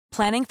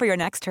Planning for your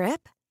next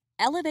trip?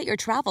 Elevate your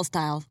travel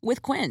style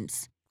with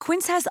Quince.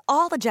 Quince has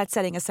all the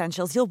jet-setting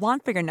essentials you'll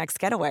want for your next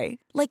getaway,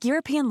 like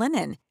European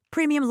linen,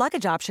 premium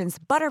luggage options,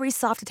 buttery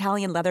soft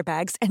Italian leather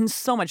bags, and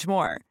so much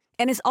more.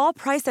 And is all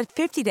priced at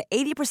 50 to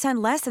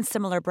 80% less than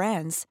similar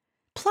brands.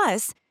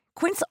 Plus,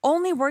 Quince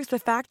only works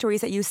with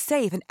factories that use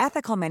safe and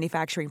ethical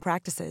manufacturing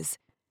practices.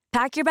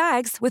 Pack your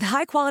bags with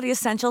high-quality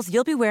essentials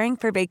you'll be wearing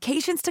for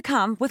vacations to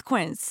come with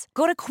Quince.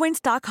 Go to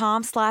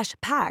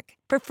quince.com/pack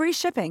for free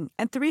shipping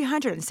and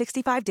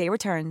 365-day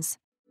returns.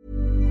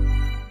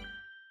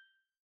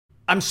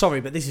 I'm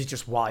sorry, but this is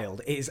just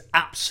wild. It is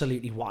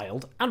absolutely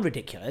wild and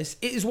ridiculous.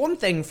 It is one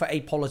thing for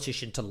a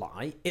politician to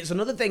lie. It's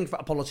another thing for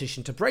a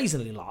politician to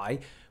brazenly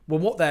lie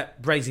when what they're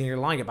brazenly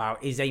lying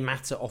about is a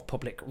matter of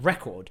public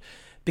record.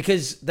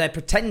 Because they're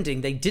pretending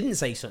they didn't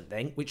say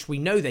something, which we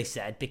know they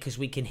said because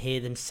we can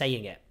hear them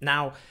saying it.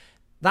 Now,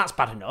 that's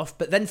bad enough,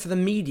 but then for the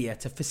media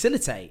to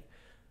facilitate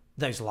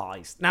those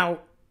lies. Now,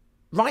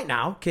 right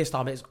now, Keir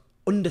Starmer is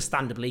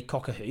understandably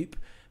cock-a-hoop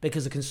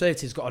because the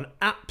Conservatives got an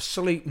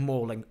absolute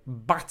mauling,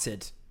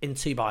 battered in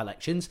 2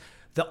 by-elections.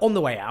 They're on the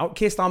way out.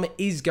 Keir Starmer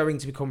is going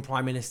to become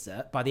Prime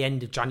Minister by the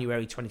end of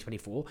January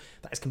 2024.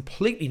 That is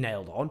completely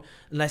nailed on,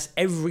 unless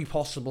every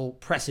possible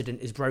precedent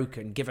is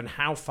broken, given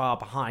how far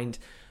behind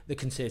the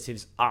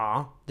Conservatives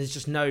are. There's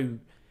just no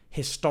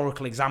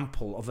historical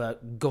example of a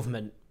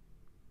government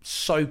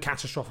so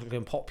catastrophically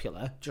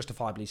unpopular,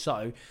 justifiably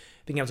so,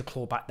 being able to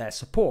claw back their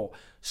support.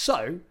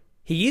 So,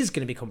 he is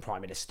going to become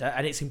Prime Minister,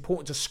 and it's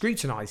important to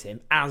scrutinise him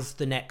as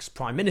the next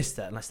Prime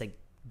Minister, unless they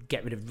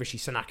get rid of Rishi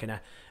Sunak in an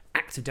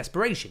act of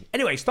desperation.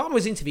 Anyway, Starmer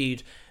was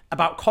interviewed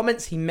about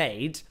comments he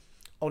made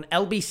on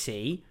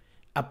LBC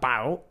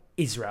about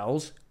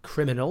Israel's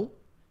criminal,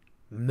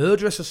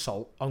 murderous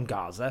assault on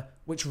Gaza,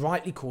 which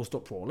rightly caused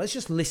uproar. Let's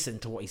just listen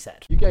to what he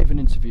said. You gave an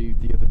interview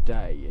the other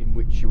day in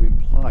which you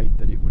implied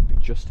that it would be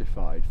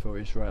justified for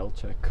Israel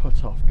to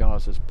cut off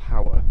Gaza's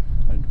power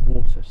and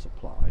water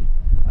supply.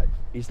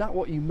 Is that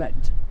what you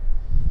meant?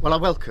 Well, I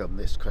welcome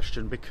this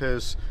question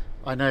because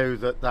I know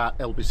that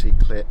LBC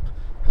clip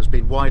has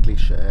been widely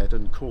shared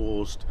and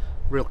caused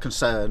real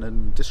concern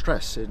and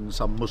distress in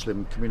some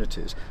Muslim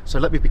communities. So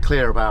let me be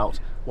clear about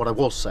what I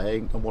was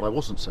saying and what I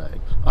wasn't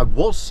saying. I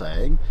was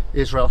saying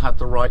Israel had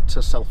the right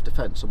to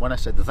self-defense, and when I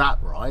said that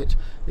right,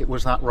 it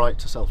was that right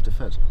to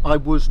self-defense. I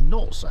was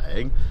not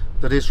saying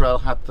that Israel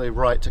had the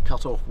right to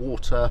cut off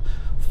water,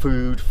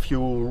 food,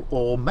 fuel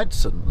or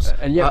medicines.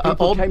 And yet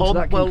people came to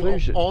that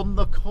conclusion. Well, on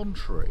the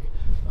contrary,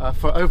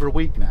 for over a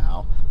week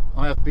now,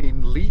 I have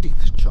been leading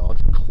the charge,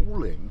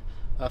 calling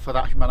for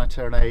that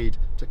humanitarian aid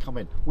to come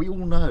in. We all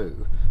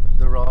know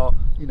there are,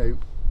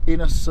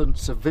 innocent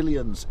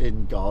civilians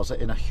in Gaza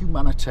in a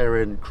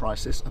humanitarian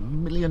crisis,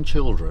 1 million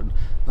children.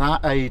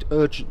 That aid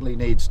urgently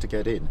needs to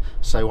get in.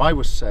 So I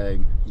was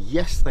saying,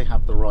 yes, they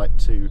have the right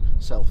to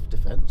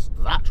self-defense.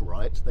 That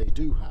right they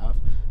do have,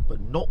 but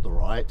not the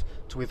right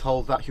to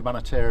withhold that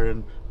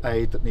humanitarian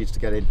aid that needs to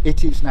get in.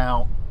 It is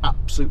now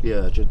absolutely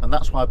urgent, and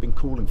that's why I've been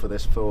calling for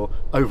this for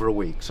over a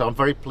week. So I'm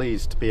very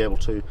pleased to be able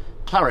to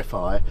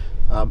clarify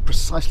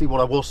precisely what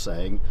I was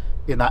saying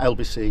in that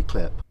LBC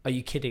clip. Are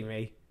you kidding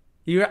me?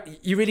 You're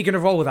really going to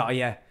roll with that, are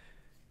you,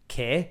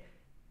 Keir?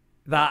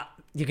 That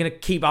you're going to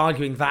keep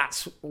arguing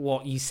that's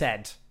what you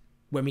said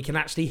when we can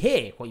actually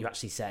hear what you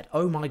actually said?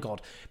 Oh my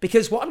God.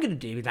 Because what I'm going to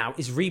do now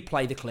is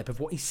replay the clip of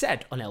what he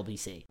said on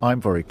LBC.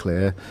 I'm very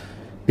clear.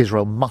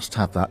 Israel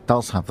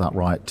does have that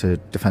right to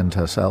defend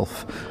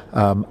herself,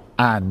 and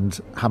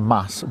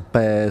Hamas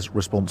bears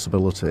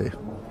responsibility.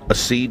 A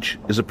siege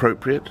is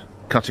appropriate?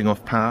 Cutting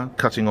off power,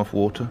 cutting off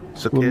water?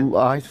 Well,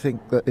 I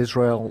think that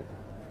Israel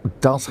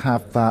does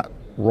have that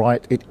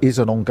right. It is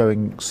an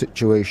ongoing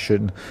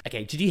situation.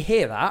 Okay, did you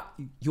hear that?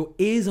 Your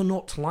ears are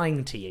not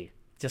lying to you,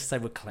 just so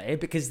we're clear,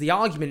 because the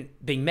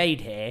argument being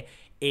made here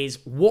is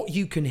what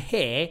you can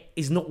hear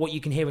is not what you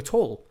can hear at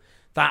all.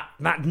 That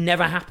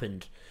never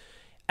happened.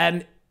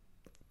 To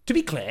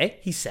be clear,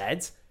 he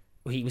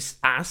was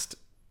asked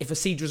if a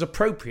siege was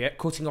appropriate,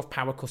 cutting off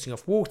power, cutting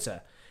off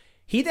water.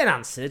 He then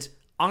answered,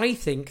 I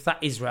think that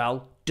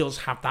Israel does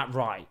have that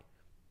right.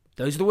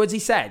 Those are the words he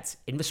said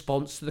in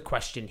response to the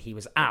question he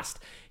was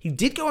asked. He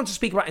did go on to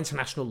speak about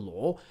international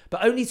law,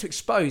 but only to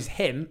expose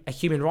him, a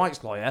human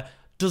rights lawyer,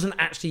 doesn't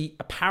actually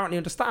apparently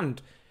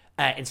understand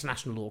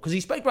international law, because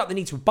he spoke about the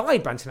need to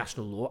abide by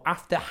international law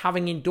after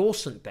having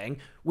endorsed something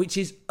which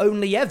is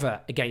only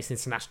ever against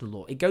international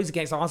law. It goes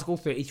against Article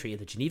 33 of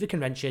the Geneva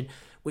Convention,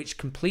 which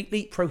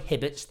completely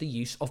prohibits the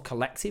use of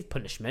collective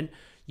punishment.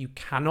 You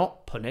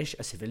cannot punish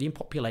a civilian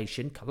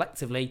population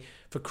collectively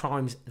for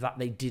crimes that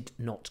they did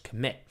not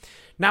commit.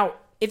 Now,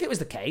 if it was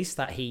the case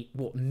that he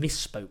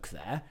misspoke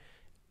there,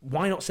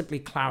 why not simply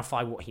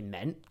clarify what he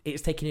meant?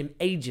 It's taken him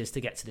ages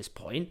to get to this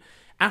point.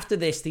 After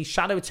this, the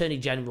Shadow Attorney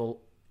General,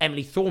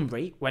 Emily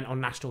Thornberry, went on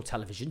national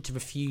television to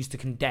refuse to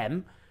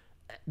condemn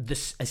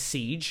a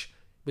siege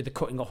with the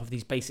cutting off of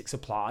these basic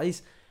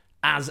supplies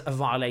as a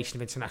violation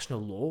of international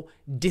law.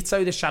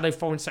 Ditto the Shadow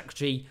Foreign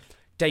Secretary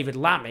David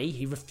Lammy,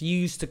 he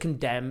refused to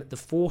condemn the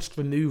forced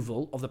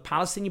removal of the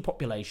Palestinian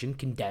population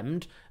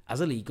condemned as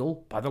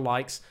illegal by the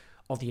likes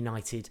of the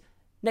United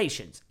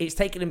Nations. It's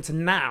taken him to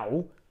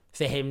now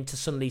for him to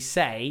suddenly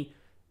say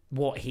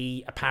what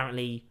he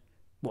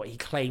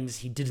claims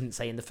he didn't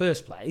say in the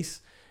first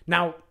place.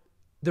 Now,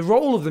 the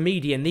role of the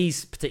media in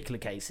these particular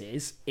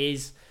cases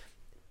is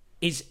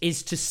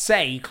to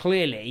say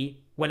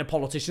clearly when a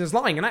politician is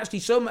lying. And actually,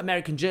 some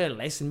American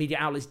journalists and media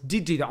outlets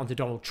did do that under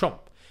Donald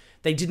Trump.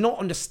 They did not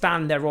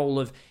understand their role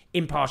of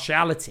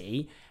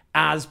impartiality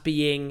as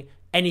being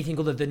anything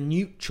other than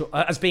neutral,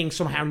 as being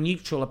somehow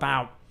neutral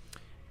about,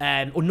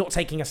 or not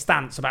taking a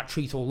stance about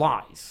truth or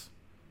lies.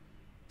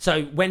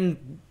 So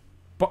when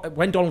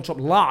Donald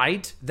Trump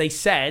lied, they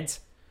said,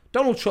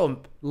 Donald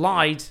Trump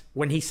lied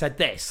when he said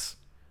this.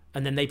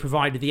 And then they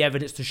provided the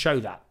evidence to show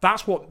that.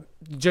 That's what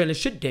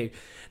journalists should do.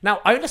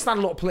 Now, I understand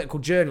a lot of political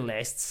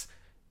journalists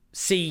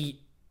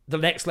see the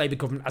next Labour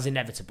government as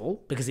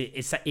inevitable, because it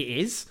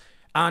is.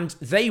 And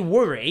they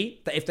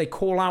worry that if they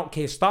call out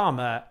Keir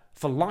Starmer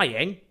for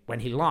lying, when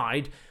he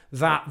lied,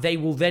 that they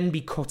will then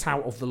be cut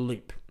out of the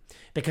loop.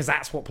 Because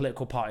that's what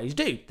political parties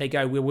do. They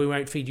go, we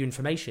won't feed you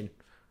information.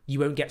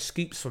 You won't get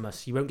scoops from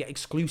us. You won't get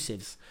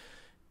exclusives.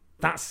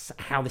 That's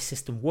how the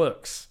system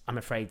works, I'm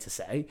afraid to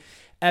say.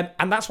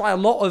 And that's why a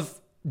lot of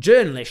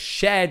journalists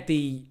shared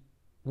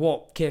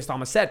what Keir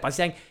Starmer said by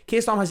saying,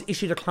 Keir Starmer has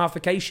issued a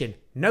clarification.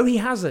 No, he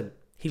hasn't.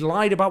 He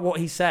lied about what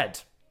he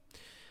said,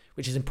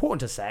 which is important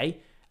to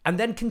say, and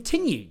then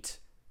continued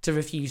to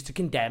refuse to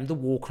condemn the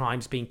war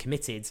crimes being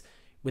committed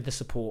with the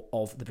support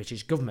of the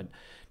British government.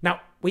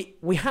 Now,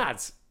 we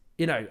had,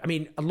 a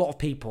lot of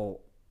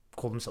people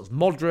call themselves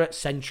moderate,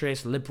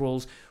 centrist,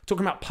 liberals,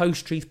 talking about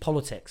post-truth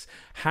politics,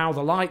 how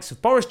the likes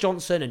of Boris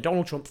Johnson and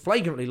Donald Trump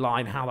flagrantly lie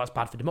and how that's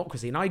bad for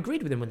democracy. And I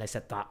agreed with them when they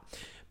said that.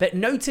 But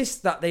notice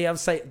that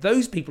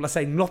those people are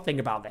saying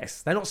nothing about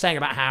this. They're not saying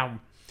about how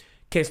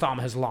Keir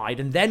Starmer has lied.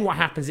 And then what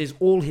happens is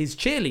all his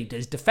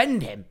cheerleaders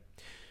defend him.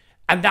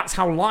 And that's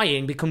how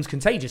lying becomes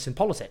contagious in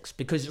politics,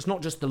 because it's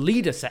not just the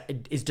leader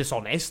is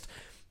dishonest.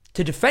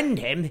 To defend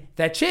him,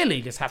 their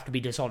cheerleaders have to be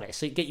dishonest.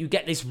 So you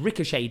get this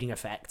ricocheting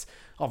effect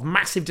of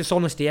massive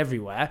dishonesty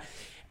everywhere.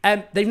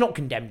 They've not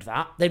condemned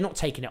that. They've not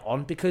taken it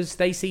on because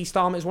they see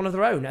Starmer as one of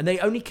their own. And they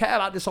only care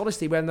about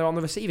dishonesty when they're on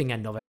the receiving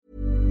end of it.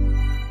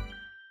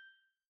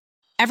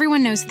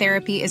 Everyone knows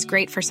therapy is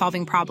great for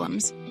solving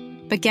problems.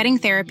 But getting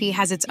therapy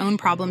has its own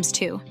problems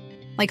too.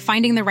 Like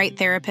finding the right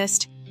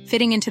therapist,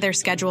 fitting into their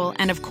schedule,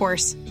 and of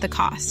course, the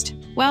cost.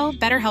 Well,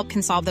 BetterHelp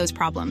can solve those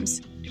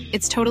problems.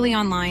 It's totally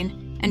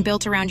online and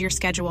built around your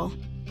schedule.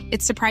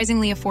 It's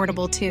surprisingly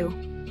affordable, too.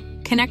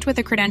 Connect with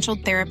a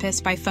credentialed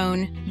therapist by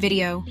phone,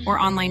 video, or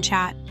online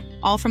chat,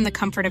 all from the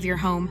comfort of your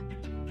home.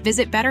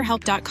 Visit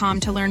BetterHelp.com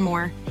to learn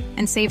more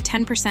and save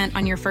 10%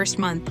 on your first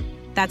month.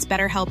 That's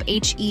BetterHelp,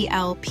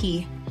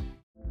 H-E-L-P.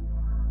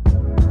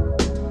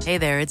 Hey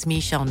there, it's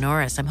Michelle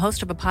Norris. I'm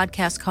host of a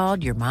podcast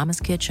called Your Mama's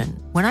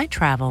Kitchen. When I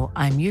travel,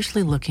 I'm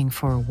usually looking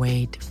for a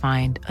way to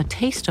find a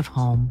taste of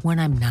home when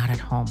I'm not at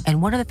home.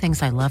 And one of the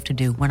things I love to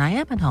do when I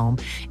am at home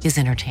is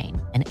entertain.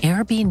 And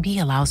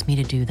Airbnb allows me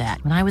to do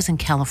that. When I was in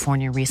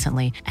California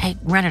recently, I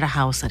rented a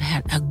house that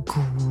had a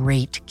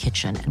great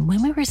kitchen. And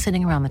when we were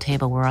sitting around the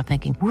table, we were all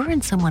thinking, we're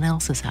in someone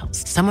else's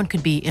house. Someone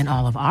could be in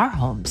all of our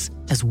homes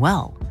as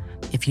well.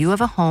 If you have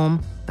a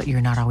home, but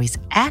you're not always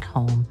at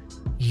home,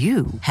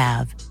 you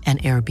have an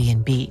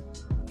Airbnb.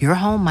 Your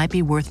home might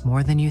be worth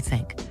more than you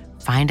think.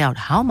 Find out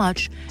how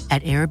much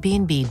at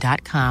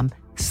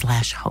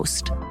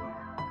airbnb.com/host.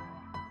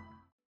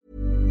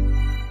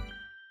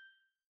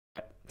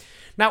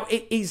 Now,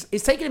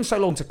 it's taken him so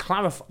long to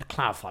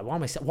clarify.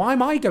 Why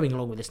am I going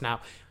along with this now?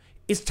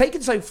 It's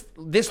taken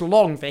this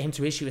long for him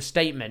to issue a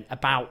statement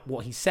about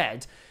what he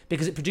said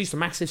because it produced a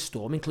massive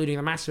storm, including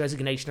a mass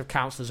resignation of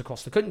councillors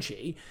across the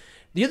country.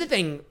 The other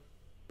thing,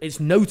 it's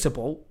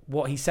notable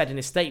what he said in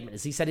his statement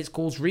is he said it's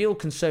caused real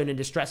concern and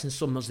distress in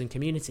some Muslim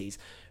communities.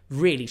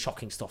 Really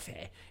shocking stuff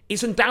here.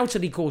 It's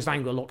undoubtedly caused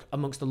anger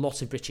amongst a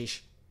lot of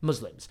British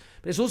Muslims,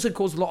 but it's also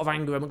caused a lot of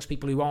anger amongst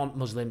people who aren't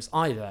Muslims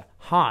either.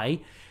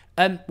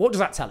 What does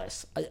that tell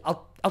us?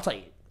 I'll tell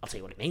you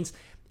what it means.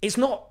 It's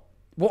not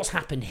what's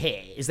happened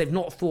here is they've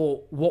not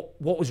thought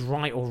what was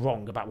right or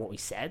wrong about what we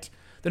said.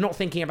 They're not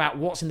thinking about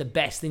what's in the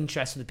best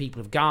interest of the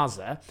people of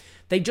Gaza.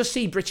 They just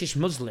see British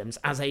Muslims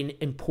as an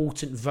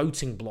important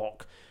voting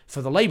bloc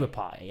for the Labour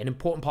Party, an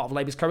important part of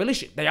Labour's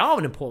coalition. They are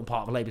an important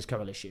part of Labour's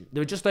coalition.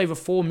 There are just over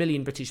 4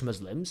 million British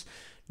Muslims.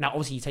 Now,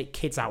 obviously, you take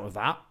kids out of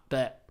that,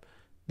 but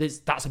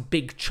that's a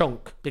big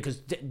chunk because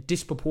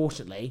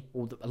disproportionately,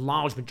 or a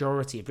large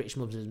majority of British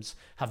Muslims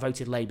have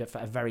voted Labour for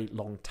a very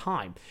long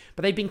time.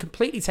 But they've been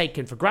completely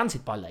taken for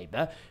granted by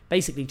Labour,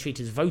 basically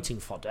treated as voting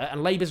fodder,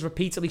 and Labour's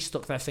repeatedly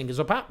stuck their fingers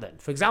up at them.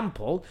 For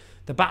example,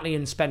 the Batley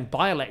and Spend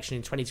by-election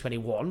in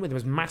 2021, where there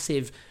was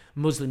massive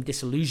Muslim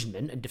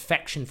disillusionment and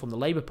defection from the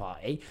Labour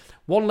Party,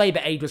 one Labour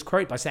aide was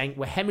quoted by saying,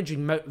 "We're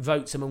hemorrhaging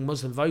votes among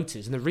Muslim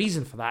voters, and the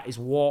reason for that is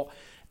what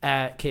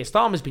Keir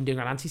Starmer's been doing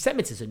on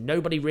anti-Semitism.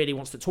 Nobody really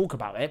wants to talk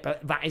about it,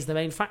 but that is the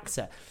main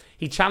factor.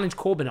 He challenged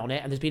Corbyn on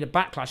it, and there's been a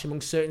backlash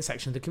among certain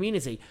sections of the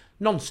community.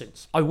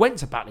 Nonsense. I went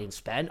to Batley and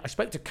Spen. I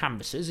spoke to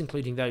canvassers,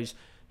 including those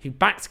who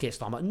backed Keir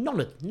Starmer.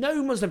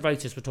 No Muslim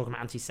voters were talking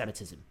about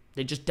anti-Semitism.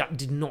 They just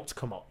did not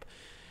come up.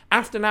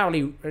 After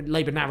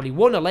Labour narrowly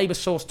won, a Labour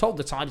source told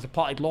the Times the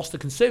party had lost the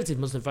Conservative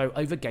Muslim vote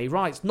over gay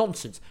rights.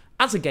 Nonsense.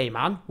 As a gay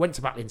man, went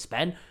to Batley and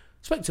Spen,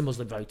 spoke to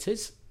Muslim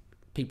voters,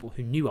 people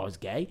who knew I was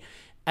gay,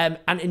 and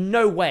in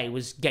no way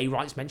was gay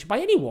rights mentioned by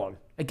anyone.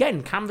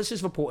 Again,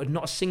 canvassers reported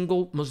not a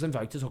single Muslim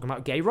voter talking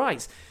about gay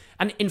rights.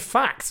 And in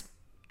fact,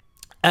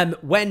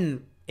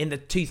 when in the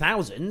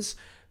 2000s,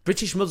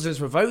 British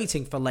Muslims were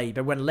voting for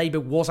Labour when Labour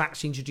was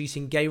actually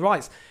introducing gay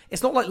rights.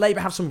 It's not like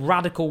Labour have some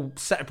radical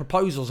set of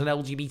proposals on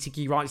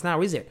LGBTQ rights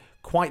now, is it?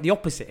 Quite the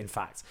opposite, in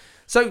fact.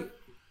 So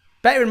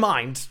bear in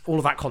mind all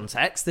of that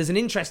context. There's an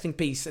interesting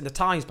piece in the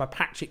Times by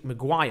Patrick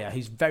Maguire,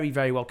 who's very,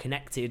 very well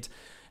connected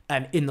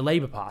in the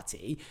Labour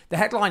Party. The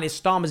headline is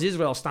Starmer's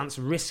Israel stance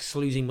risks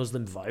losing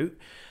Muslim vote.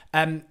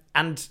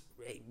 And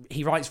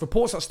he writes,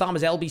 reports that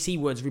Starmer's LBC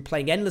words are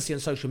replaying endlessly on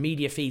social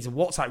media feeds and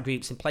WhatsApp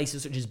groups in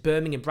places such as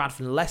Birmingham,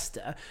 Bradford and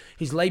Leicester,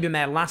 whose Labour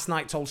mayor last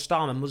night told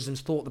Starmer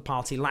Muslims thought the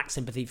party lacked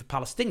sympathy for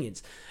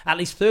Palestinians. At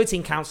least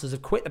 13 councillors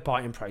have quit the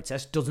party in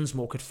protest, dozens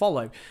more could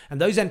follow,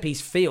 and those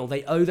MPs feel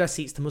they owe their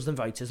seats to Muslim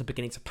voters are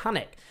beginning to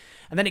panic.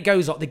 And then they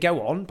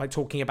go on by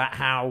talking about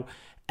how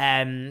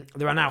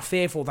they are now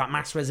fearful that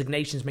mass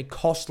resignations may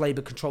cost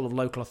Labour control of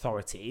local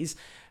authorities,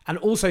 and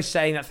also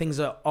saying that things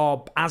are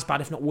as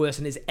bad, if not worse,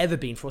 than it's ever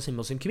been for us in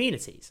Muslim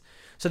communities.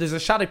 So there's a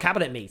shadow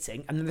cabinet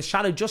meeting, and then the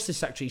shadow Justice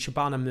Secretary,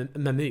 Shabana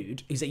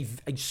Mahmood, is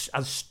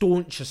as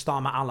staunch a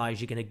Starmer ally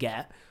as you're going to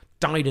get,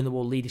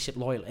 dyed-in-the-wool leadership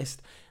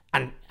loyalist,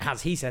 and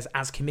as he says,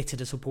 as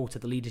committed a supporter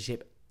of the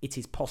leadership it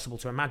is possible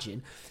to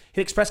imagine,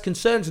 who expressed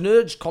concerns and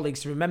urged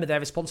colleagues to remember their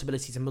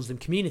responsibilities in Muslim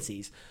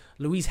communities.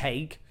 Louise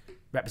Haigh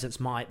represents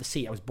the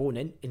seat I was born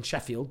in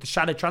Sheffield. The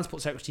Shadow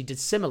Transport Secretary did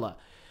similar.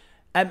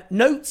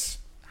 Notes,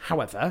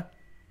 however,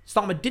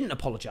 Starmer didn't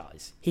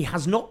apologise. He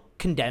has not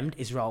condemned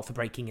Israel for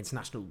breaking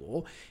international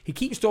law. He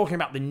keeps talking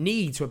about the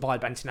need to abide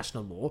by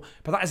international law,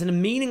 but that is a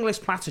meaningless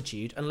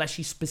platitude unless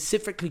you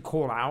specifically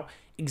call out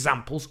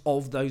examples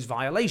of those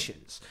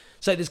violations.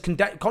 So there's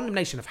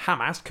condemnation of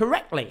Hamas.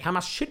 Correctly,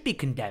 Hamas should be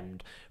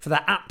condemned for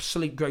that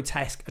absolute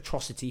grotesque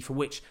atrocity for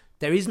which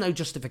there is no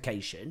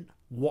justification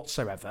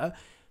whatsoever.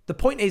 The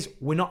point is,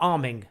 we're not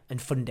arming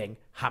and funding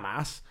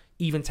Hamas,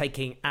 even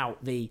taking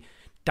out the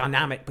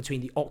dynamic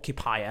between the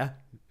occupier,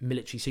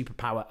 military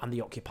superpower, and the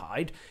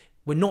occupied.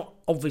 We're not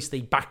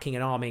obviously backing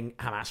and arming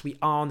Hamas. We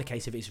are in the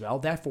case of Israel.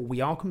 Therefore,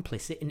 we are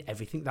complicit in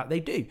everything that they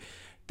do.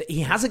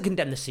 He hasn't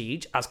condemned the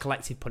siege as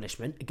collective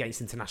punishment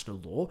against international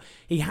law.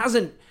 He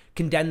hasn't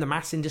condemned the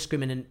mass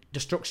indiscriminate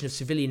destruction of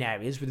civilian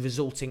areas with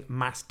resulting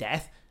mass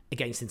death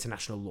against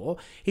international law.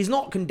 He's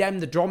not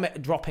condemned the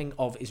dropping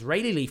of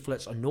Israeli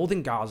leaflets on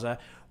northern Gaza,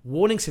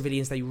 warning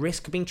civilians they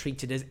risk being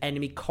treated as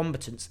enemy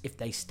combatants if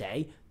they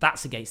stay.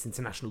 That's against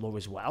international law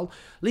as well.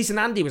 Lisa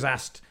Nandy was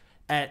asked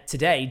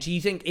today, do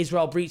you think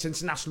Israel breached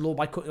international law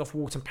by cutting off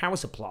water and power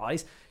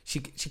supplies? She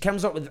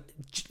comes up with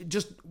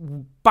just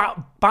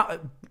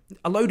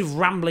a load of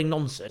rambling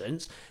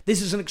nonsense.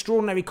 This is an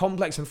extraordinary,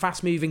 complex and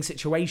fast-moving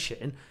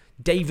situation.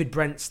 David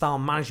Brent style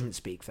management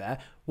speak there.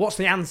 What's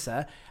the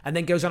answer? And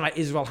then goes on like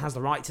Israel has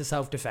the right to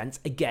self-defense.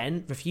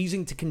 Again,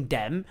 refusing to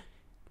condemn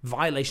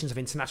violations of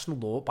international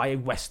law by a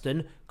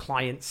Western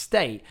client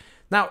state.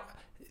 Now,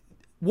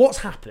 what's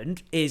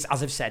happened is,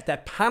 as I've said,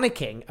 they're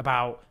panicking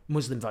about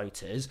Muslim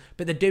voters,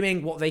 but they're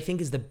doing what they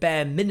think is the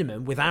bare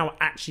minimum without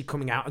actually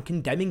coming out and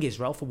condemning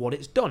Israel for what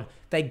it's done.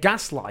 They're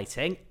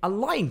gaslighting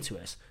and lying to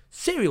us.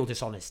 Serial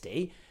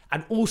dishonesty,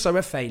 and also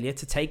a failure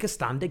to take a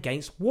stand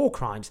against war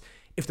crimes.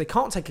 If they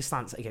can't take a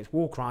stance against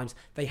war crimes,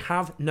 they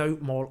have no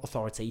moral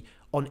authority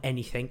on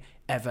anything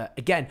ever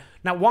again.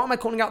 Now, why am I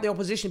calling out the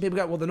opposition? People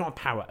go, well, they're not in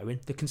power, Owen.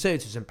 The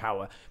Conservatives are in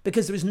power.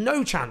 Because there is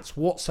no chance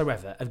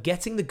whatsoever of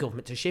getting the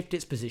government to shift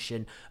its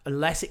position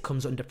unless it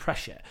comes under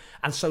pressure.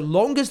 And so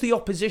long as the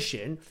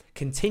opposition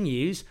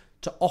continues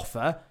to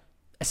offer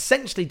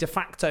essentially de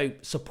facto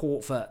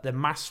support for the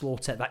mass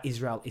slaughter that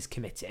Israel is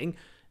committing,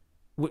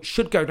 which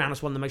should go down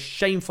as one of the most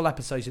shameful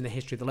episodes in the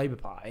history of the Labour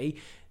Party,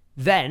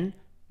 then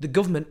the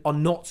government are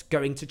not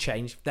going to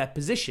change their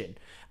position.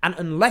 And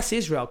unless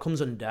Israel comes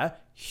under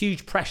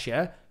huge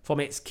pressure from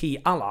its key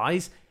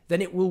allies,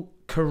 then it will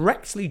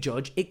correctly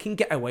judge it can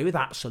get away with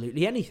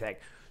absolutely anything.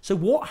 So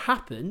what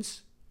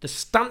happens, the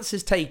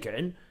stances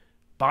taken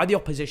by the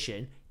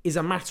opposition, is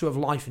a matter of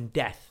life and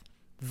death.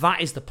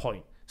 That is the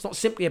point. It's not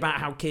simply about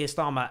how Keir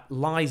Starmer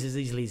lies as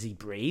easily as he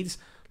breathes.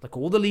 Like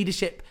all the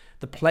leadership,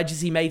 the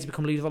pledges he made to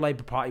become leader of the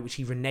Labour Party, which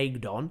he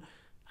reneged on.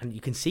 And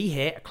you can see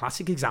here a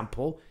classic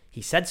example.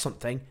 He said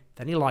something,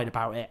 then he lied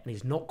about it, and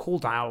he's not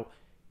called out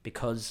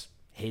because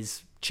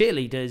his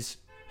cheerleaders,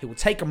 who will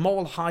take a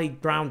moral high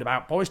ground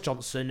about Boris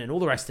Johnson and all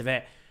the rest of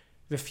it,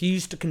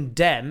 refuse to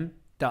condemn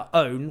their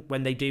own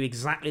when they do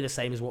exactly the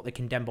same as what they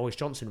condemn Boris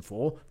Johnson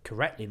for,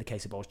 correctly in the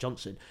case of Boris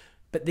Johnson.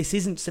 But this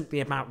isn't simply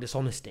about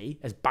dishonesty,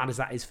 as bad as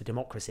that is for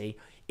democracy.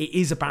 It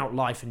is about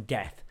life and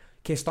death.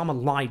 Keir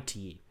Starmer lied to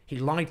you. He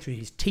lied through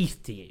his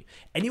teeth to you.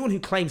 Anyone who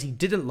claims he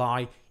didn't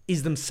lie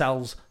is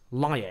themselves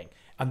lying.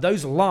 And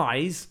those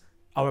lies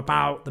are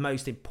about the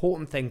most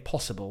important thing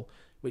possible,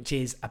 which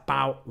is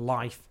about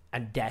life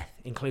and death,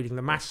 including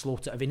the mass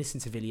slaughter of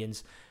innocent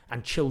civilians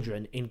and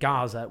children in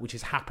Gaza, which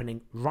is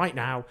happening right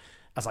now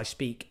as I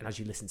speak and as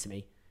you listen to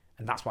me.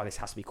 And that's why this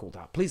has to be called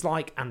out. Please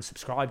like and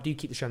subscribe. Do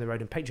keep the show on the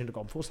road, and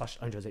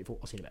patreon.com/Andrews84.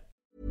 I'll see you in a bit.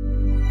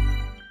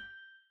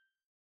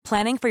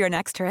 Planning for your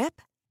next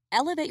trip?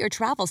 Elevate your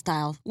travel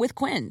style with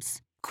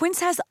Quince.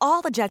 Quince has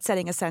all the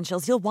jet-setting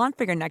essentials you'll want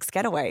for your next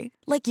getaway,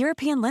 like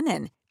European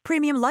linen,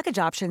 premium luggage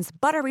options,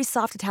 buttery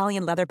soft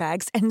Italian leather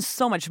bags, and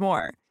so much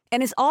more.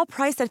 And is all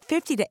priced at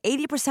 50 to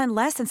 80%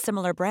 less than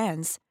similar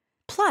brands.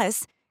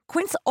 Plus,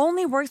 Quince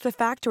only works with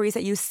factories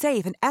that use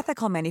safe and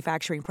ethical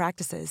manufacturing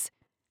practices.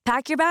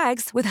 Pack your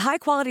bags with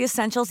high-quality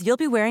essentials you'll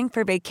be wearing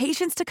for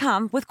vacations to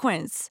come with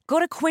Quince. Go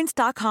to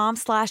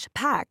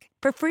quince.com/pack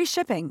for free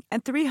shipping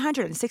and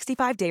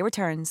 365-day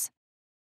returns.